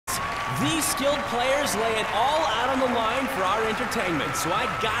These skilled players lay it all out on the line for our entertainment, so I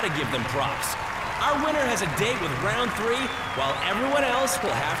gotta give them props. Our winner has a date with round 3, while everyone else will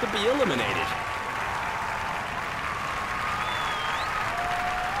have to be eliminated.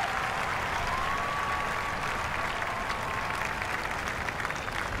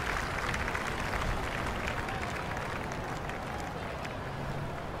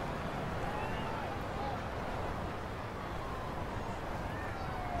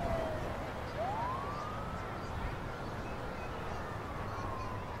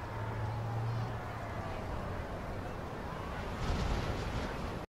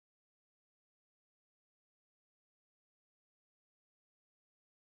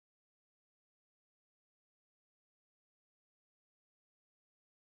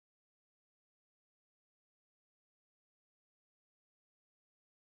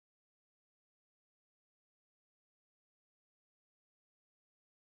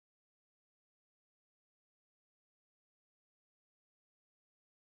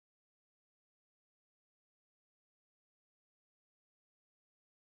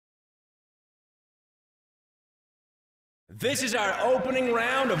 This is our opening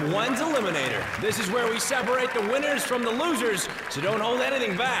round of One's Eliminator. This is where we separate the winners from the losers, so don't hold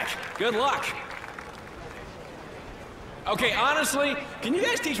anything back. Good luck. Okay, honestly, can you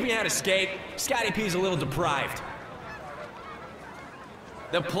guys teach me how to skate? Scotty P's a little deprived.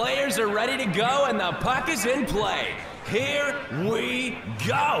 The players are ready to go and the puck is in play. Here we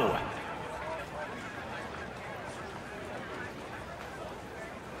go.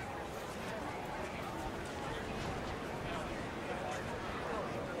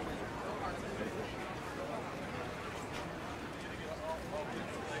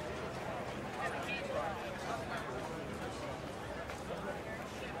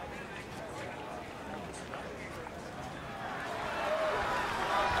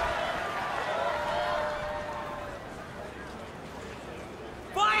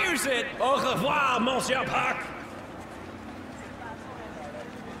 It. Au revoir, Monsieur Puck.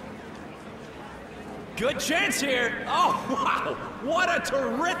 Good chance here. Oh, wow. What a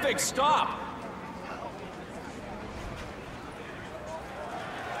terrific stop.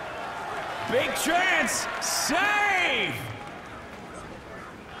 Big chance. Save.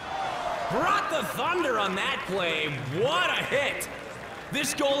 Brought the thunder on that play. What a hit.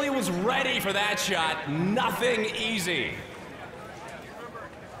 This goalie was ready for that shot. Nothing easy.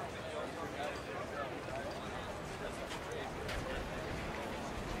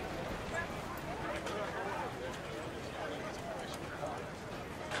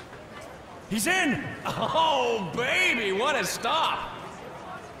 He's in! Oh, baby, what a stop!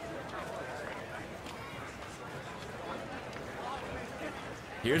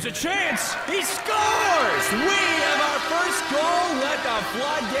 Here's a chance! He scores! We have our first goal! Let the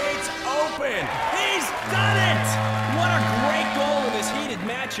floodgates open! He's done it! What a great goal in this heated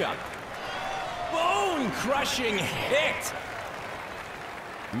matchup! Bone-crushing hit!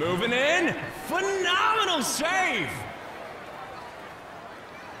 Moving in, phenomenal save!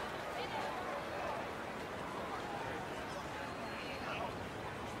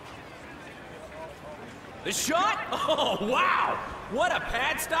 The shot? Oh, wow! What a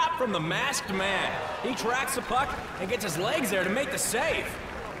pad stop from the masked man. He tracks the puck and gets his legs there to make the save.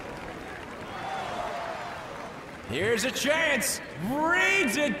 Here's a chance.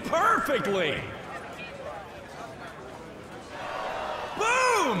 Reads it perfectly.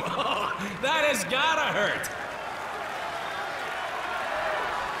 Boom! Oh, that has gotta hurt.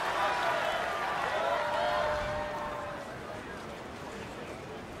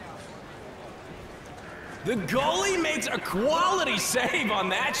 The goalie makes a quality save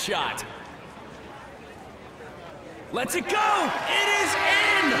on that shot. Lets it go! It is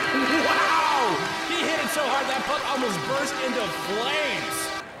in! Wow! He hit it so hard that puck almost burst into flames.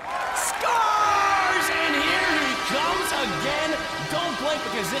 Scores! And here he comes again. Don't blink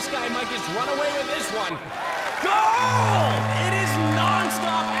because this guy might just run away with this one. Goal! It is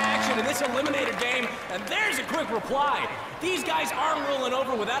non-stop action in this eliminator game, and there's a quick reply. These guys aren't rolling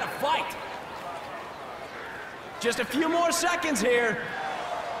over without a fight. Just a few more seconds here.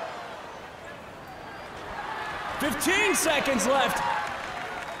 15 seconds left.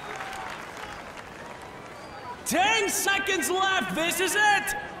 10 seconds left. This is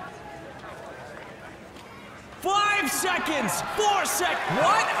it. 5 seconds. 4 seconds.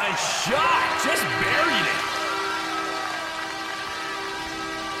 What a shot. Just buried it.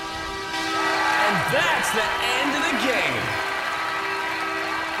 And that's the end of the game.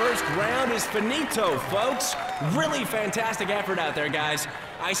 First round is finito, folks. Really fantastic effort out there, guys.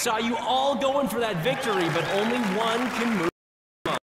 I saw you all going for that victory, but only one can move.